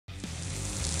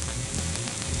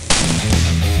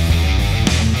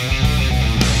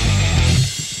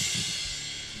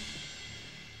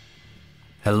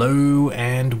Hello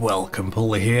and welcome,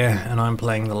 Pauleh here, and I'm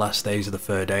playing the last days of the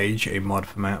Third Age, a mod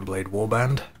for Mount & Blade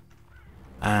Warband,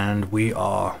 and we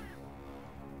are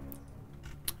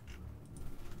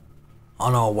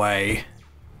on our way.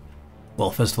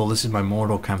 Well, first of all, this is my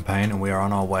Mordor campaign, and we are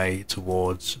on our way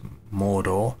towards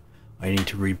Mordor. I need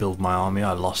to rebuild my army.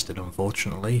 I lost it,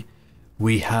 unfortunately.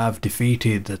 We have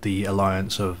defeated the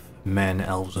alliance of men,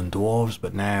 elves and dwarves,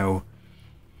 but now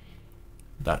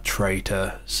that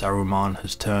traitor Saruman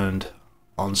has turned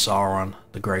on Sauron,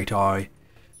 the Great Eye,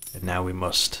 and now we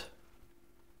must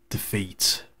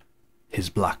defeat his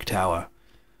Black Tower.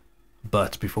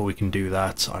 But before we can do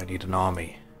that, I need an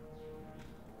army.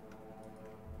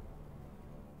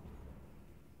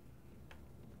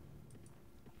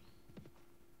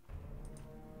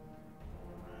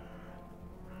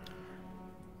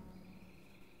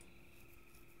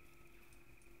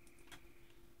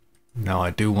 Now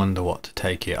I do wonder what to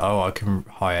take here. Oh, I can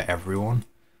hire everyone.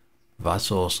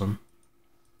 That's awesome.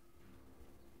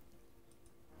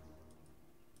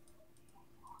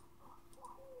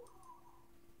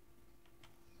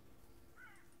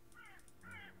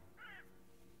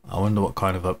 I wonder what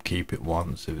kind of upkeep it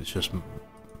wants, if it's just...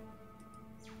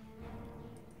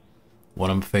 What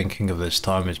I'm thinking of this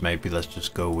time is maybe let's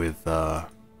just go with the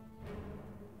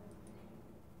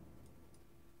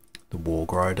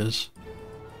Warg Riders.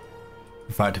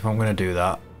 In fact, if I'm going to do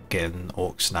that, getting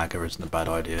Orc Snagger isn't a bad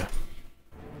idea.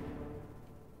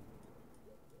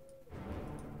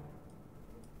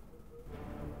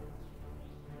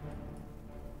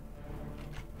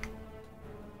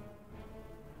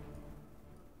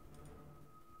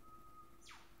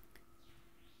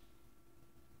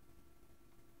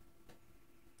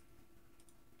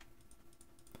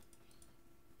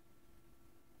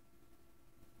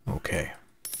 Okay.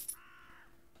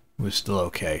 We're still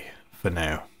okay for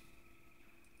now.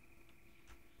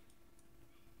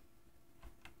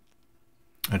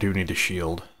 I do need a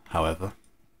shield, however.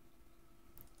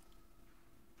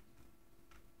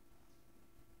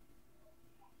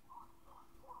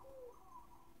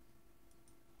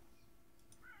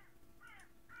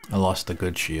 I lost the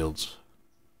good shields.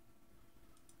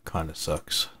 Kinda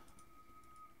sucks.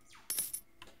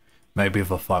 Maybe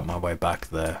if I fight my way back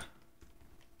there.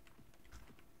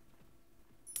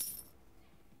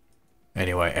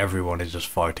 Anyway, everyone is just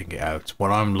fighting it out.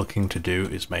 What I'm looking to do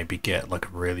is maybe get like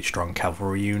a really strong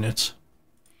cavalry unit,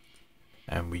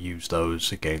 and we use those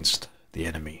against the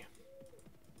enemy.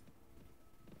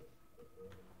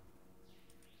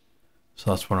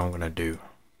 So that's what I'm going to do.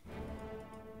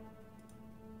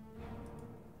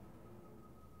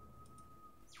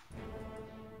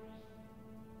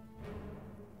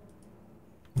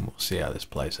 And we'll see how this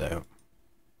plays out.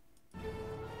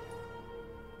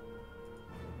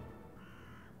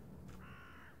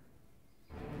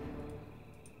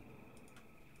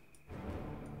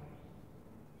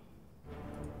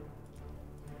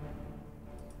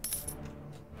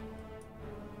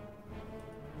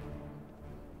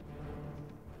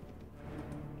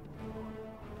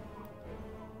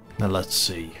 Now let's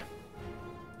see.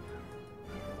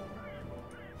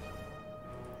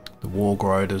 The Warg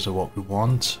Riders are what we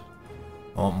want.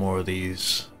 I want more of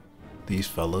these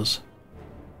fellas.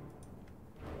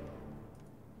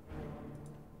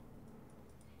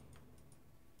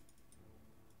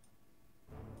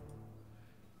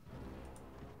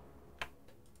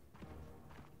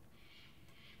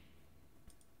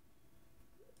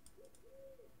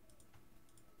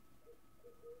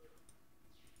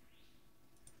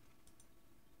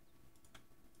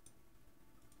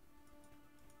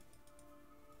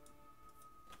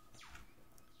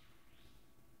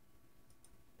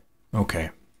 Okay.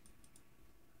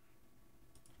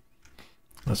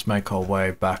 Let's make our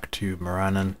way back to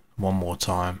Morannon one more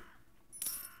time.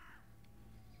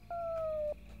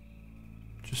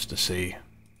 Just to see.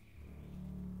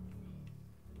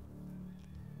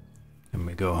 And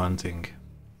we go hunting.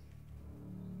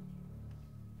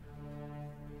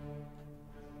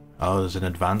 Oh, there's an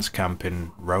advance camp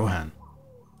in Rohan.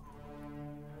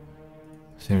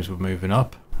 Seems we're moving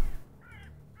up.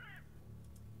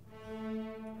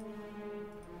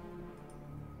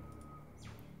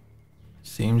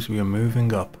 Seems we are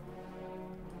moving up.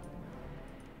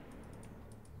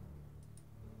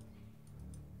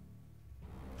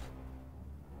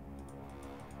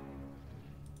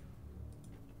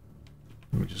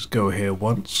 Let me just go here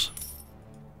once.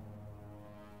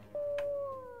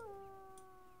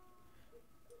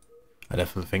 I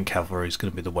definitely think cavalry is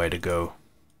going to be the way to go.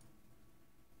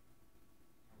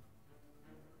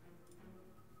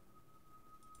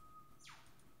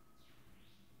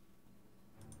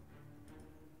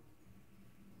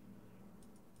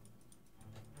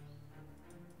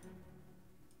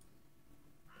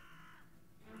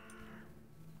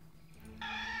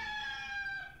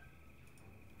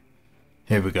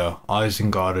 Here we go.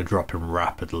 Isengard are dropping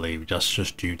rapidly. That's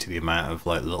just due to the amount of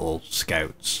like little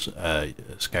scouts,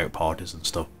 scout parties and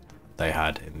stuff they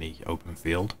had in the open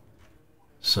field.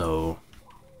 So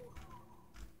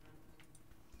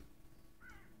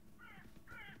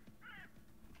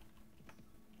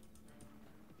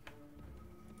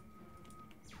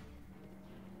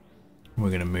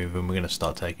we're gonna move and we're gonna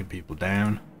start taking people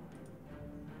down.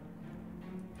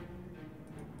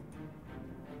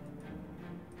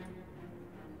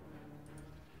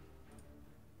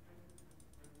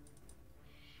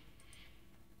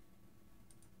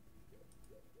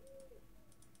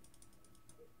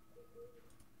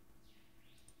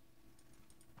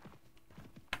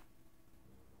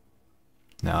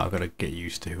 Now I've got to get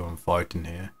used to who I'm fighting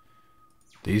here.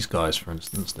 These guys, for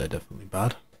instance, they're definitely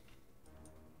bad.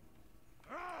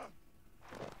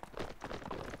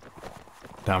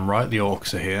 Damn right the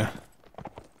orcs are here.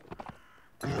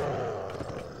 Let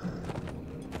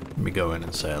me go in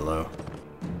and say hello.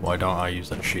 Why don't I use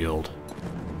that shield?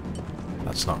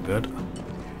 That's not good.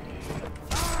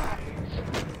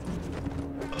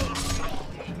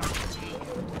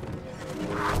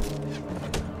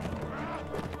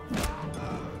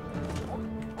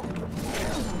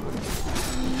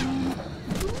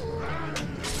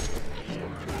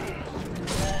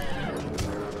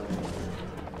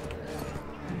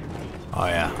 Oh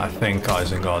yeah, I think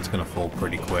Isengard's gonna fall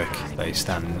pretty quick. They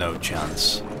stand no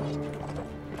chance.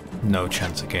 No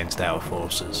chance against our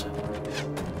forces.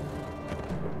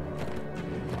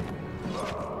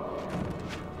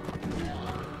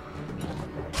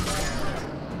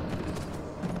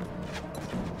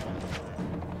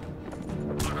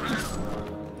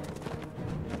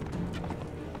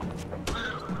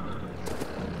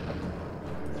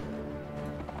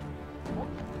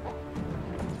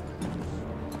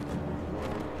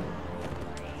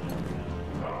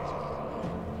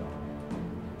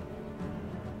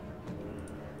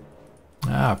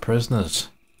 Ah, prisoners.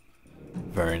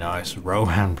 Very nice.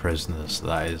 Rohan prisoners.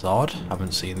 That is odd.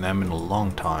 Haven't seen them in a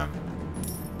long time.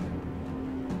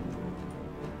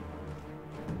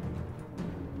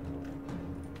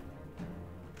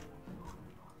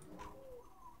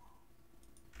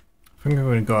 I think I'm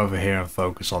going to go over here and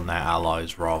focus on their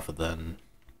allies rather than...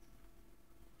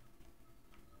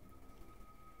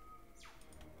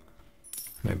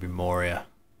 maybe Moria.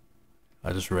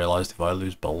 I just realised if I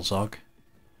lose Bolzog,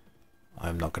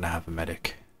 I'm not going to have a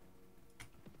medic.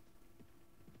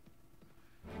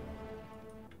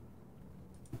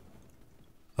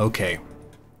 Okay,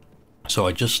 so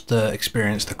I just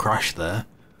experienced a crash there.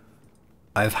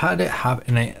 I've had it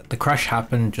happen. The crash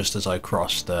happened just as I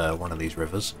crossed one of these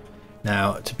rivers.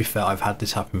 Now, to be fair, I've had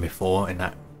this happen before in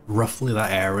that roughly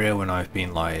that area when I've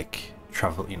been like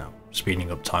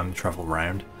speeding up time to travel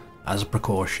around. As a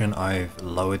precaution, I've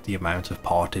lowered the amount of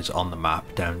parties on the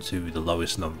map down to the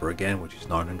lowest number again, which is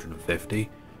 950.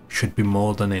 Should be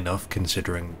more than enough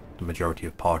considering the majority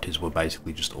of parties were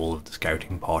basically just all of the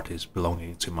scouting parties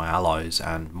belonging to my allies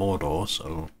and Mordor,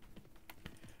 so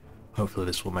hopefully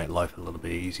this will make life a little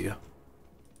bit easier.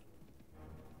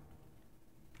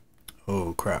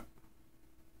 Oh crap.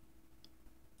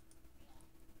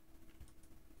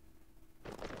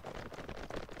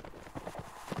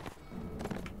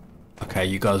 Okay,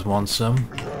 you guys want some?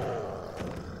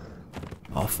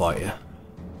 I'll fight you.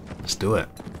 Let's do it.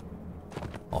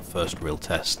 Our first real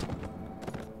test.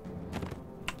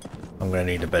 I'm gonna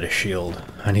need a better shield.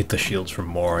 I need the shields from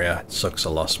Moria. It sucks I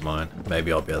lost mine.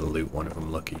 Maybe I'll be able to loot one if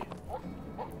I'm lucky.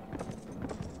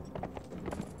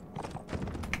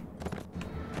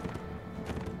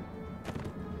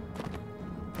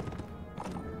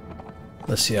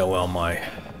 Let's see how well my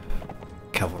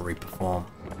cavalry perform.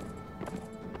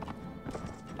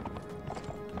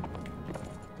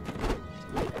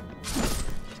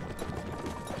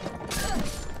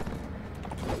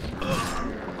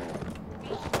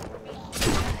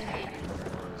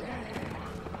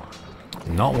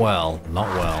 Not well, not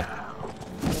well.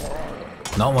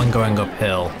 Not when going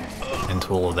uphill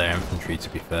into all of their infantry, to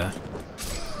be fair.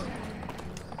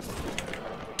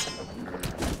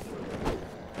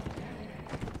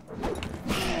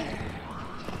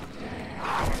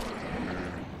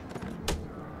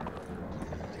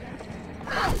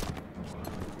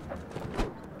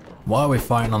 Why are we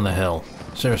fighting on the hill?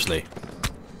 Seriously.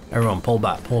 Everyone pull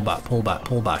back, pull back, pull back,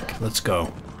 pull back. Let's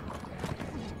go.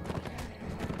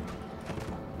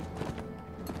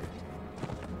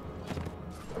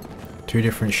 Two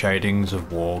different shadings of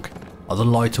Warg. Are the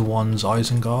lighter ones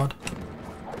Isengard?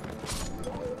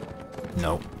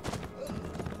 No.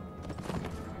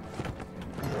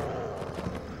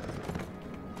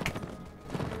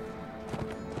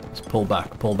 Let's Pull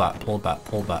back, pull back, pull back,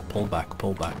 pull back, pull back,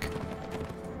 pull back.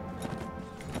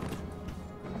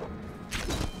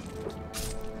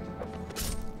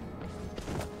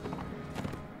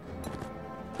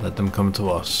 Let them come to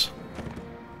us.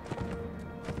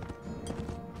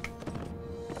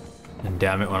 And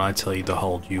damn it, when I tell you to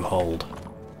hold, you hold.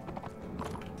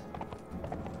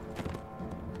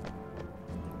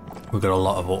 We've got a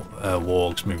lot of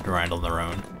wargs moving around on their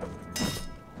own.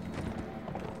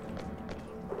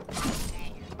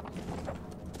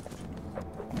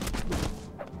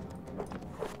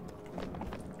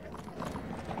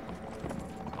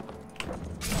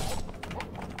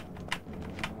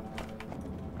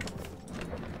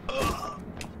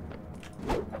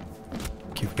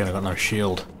 Keep forgetting I got no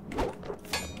shield.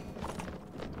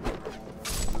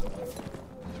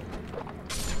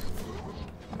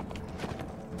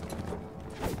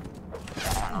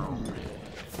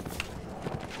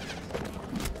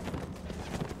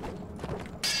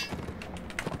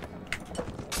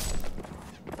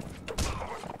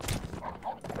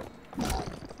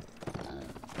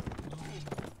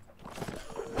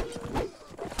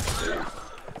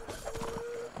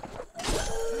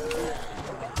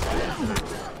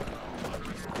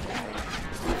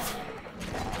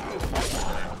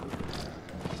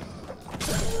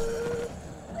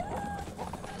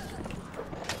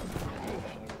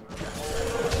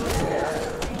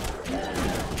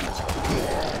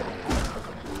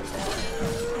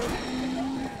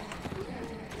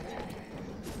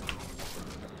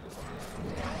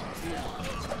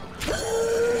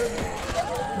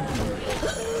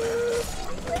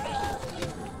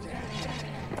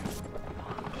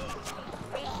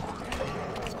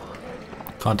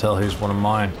 Can't tell who's one of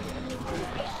mine.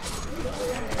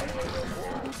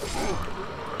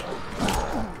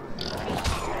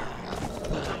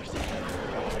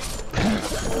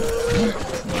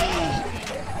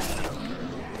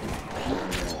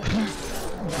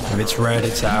 If it's red,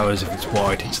 it's ours. If it's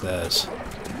white, it's theirs.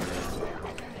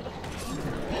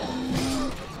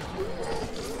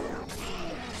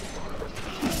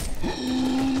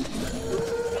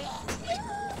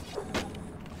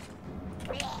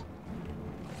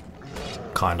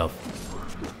 Kind of.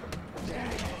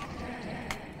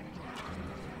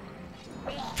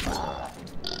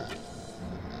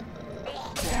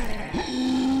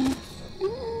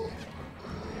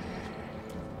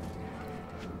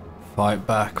 Fight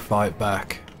back, fight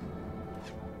back.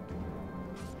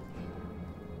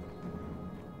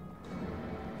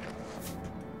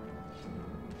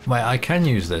 Wait, I can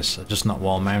use this, just not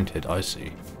while mounted, I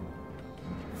see.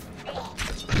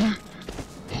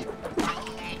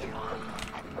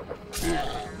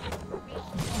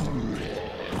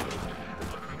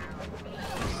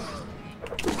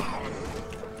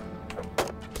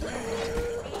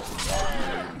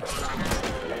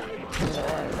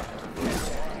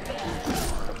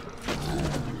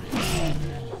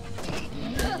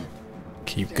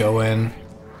 Keep going.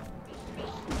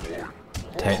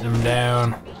 Take them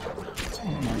down.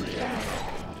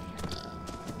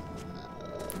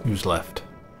 Who's left?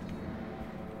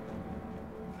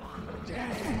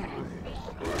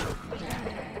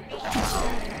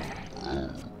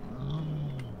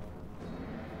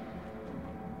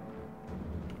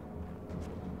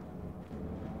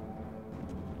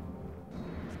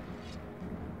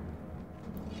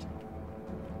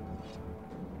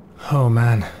 Oh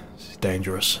man.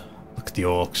 Dangerous. Look at the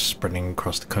orcs sprinting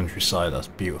across the countryside. That's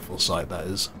a beautiful sight, that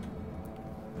is.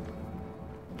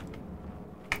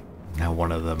 Now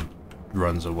one of them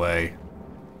runs away.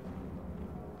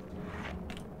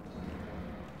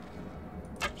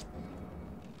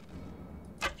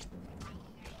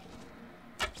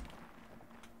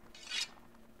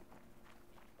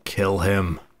 Kill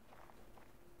him.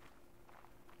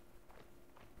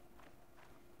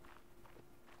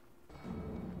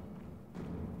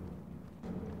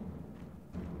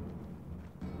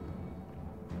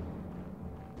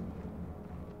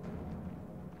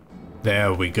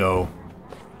 There we go.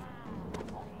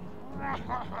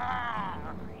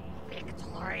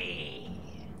 Victory.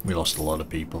 We lost a lot of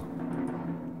people.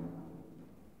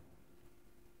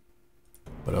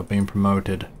 But I've been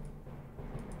promoted.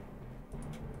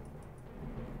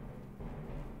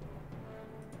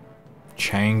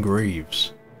 Chain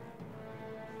Greaves.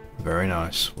 Very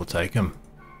nice. We'll take him.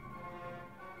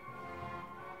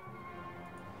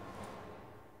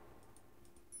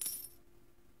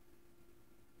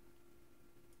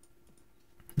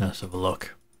 Let's have a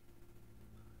look.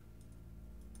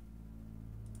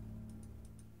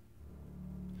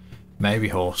 Maybe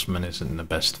Horseman isn't the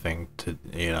best thing to,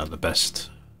 the best.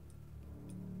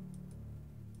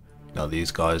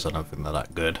 These guys, I don't think they're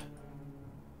that good.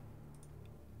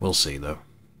 We'll see though.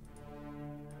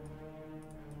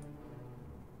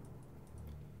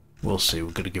 We'll see,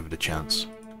 we're gonna give it a chance.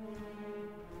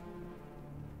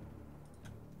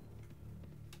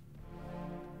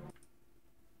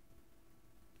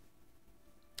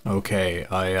 Okay,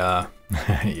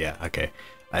 yeah, okay.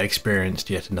 I experienced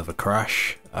yet another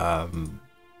crash. I'm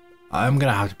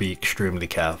gonna have to be extremely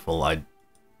careful. I'm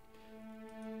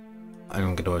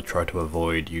gonna try to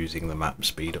avoid using the map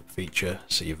speed up feature,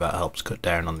 see if that helps cut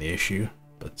down on the issue.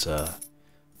 But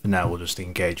for now, we'll just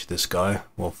engage this guy.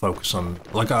 We'll focus on,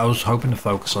 like I was hoping to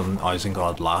focus on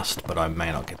Isengard last, but I may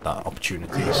not get that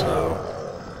opportunity, so...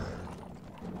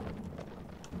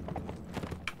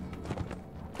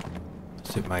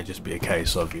 it may just be a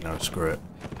case of, you know, screw it.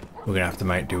 We're gonna have to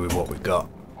make do with what we've got.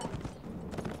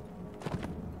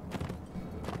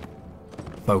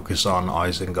 Focus on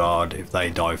Isengard. If they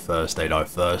die first, they die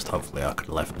first. Hopefully I could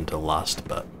have left until last,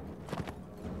 but...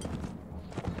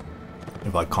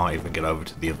 if I can't even get over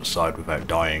to the other side without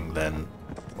dying, then...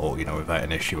 or, you know, without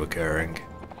an issue occurring...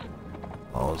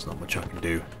 well, there's not much I can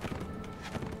do.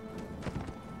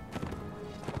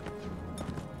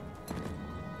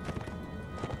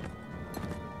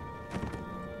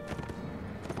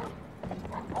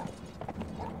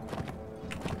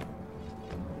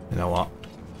 You know what?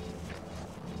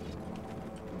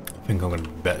 I think I'm going to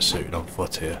be better suited on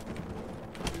foot here.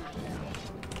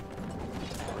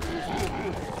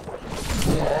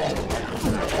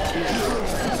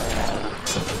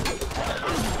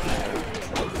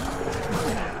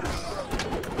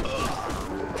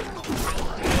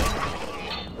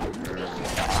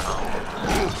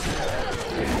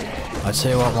 I'd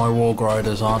say what, my Warg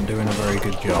Riders aren't doing a very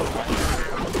good job.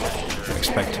 I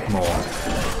expected more.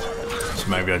 So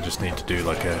maybe I just need to do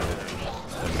like a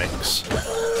mix.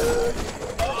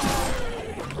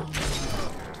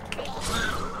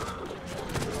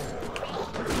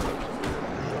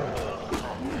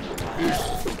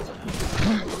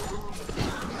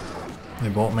 They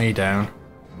brought me down.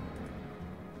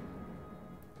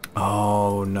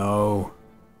 Oh no.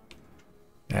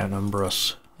 They outnumber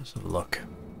us. Let's have a look.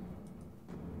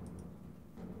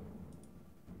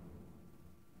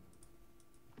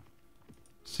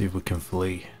 See if we can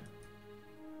flee.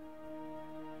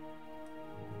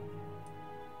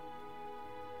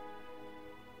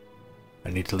 I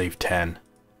need to leave 10.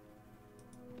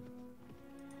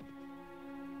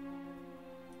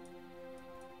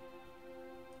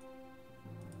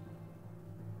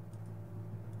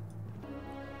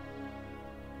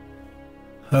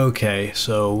 Okay,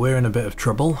 so we're in a bit of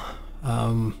trouble.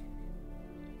 I've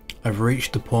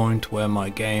reached the point where my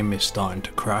game is starting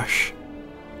to crash.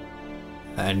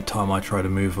 Anytime I try to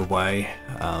move away,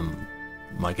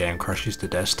 my game crashes to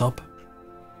desktop.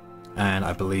 And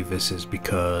I believe this is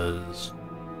because,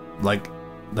 like,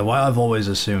 the way I've always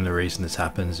assumed the reason this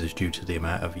happens is due to the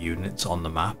amount of units on the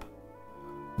map.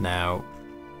 Now,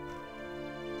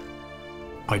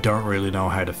 I don't really know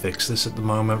how to fix this at the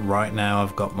moment. Right now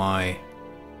I've got my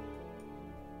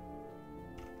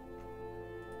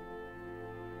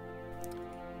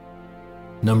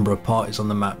number of parties on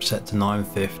the map set to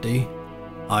 950.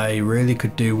 I really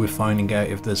could do with finding out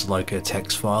if there's like a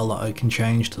text file that I can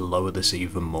change to lower this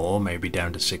even more, maybe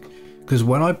down to 6. Because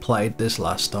when I played this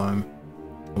last time,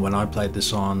 when I played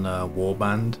this on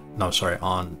Warband, no sorry,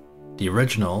 on the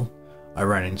original, I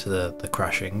ran into the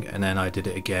crashing, and then I did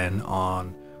it again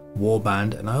on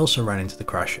Warband and I also ran into the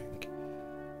crashing.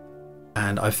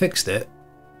 And I fixed it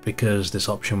because this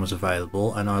option was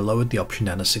available, and I lowered the option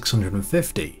down to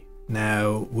 650.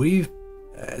 Now, we've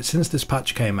since this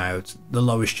patch came out, the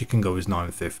lowest you can go is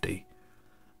 950,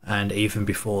 and even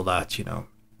before that, you know,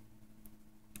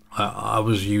 I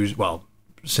was well,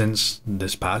 since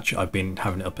this patch I've been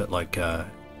having it up at like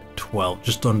 12,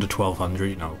 just under 1200,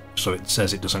 you know, so it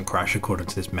says it doesn't crash according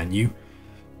to this menu,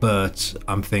 but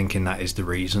I'm thinking that is the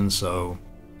reason. So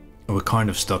we're kind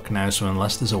of stuck now, so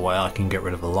unless there's a way I can get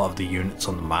rid of a lot of the units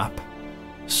on the map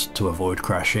to avoid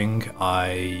crashing,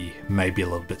 I may be a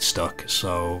little bit stuck.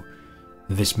 So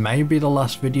this may be the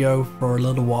last video for a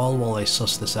little while they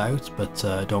suss this out, but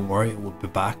don't worry, we'll be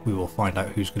back. We will find out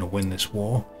who's going to win this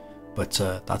war. But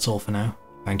that's all for now.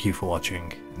 Thank you for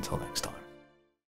watching. Until next time.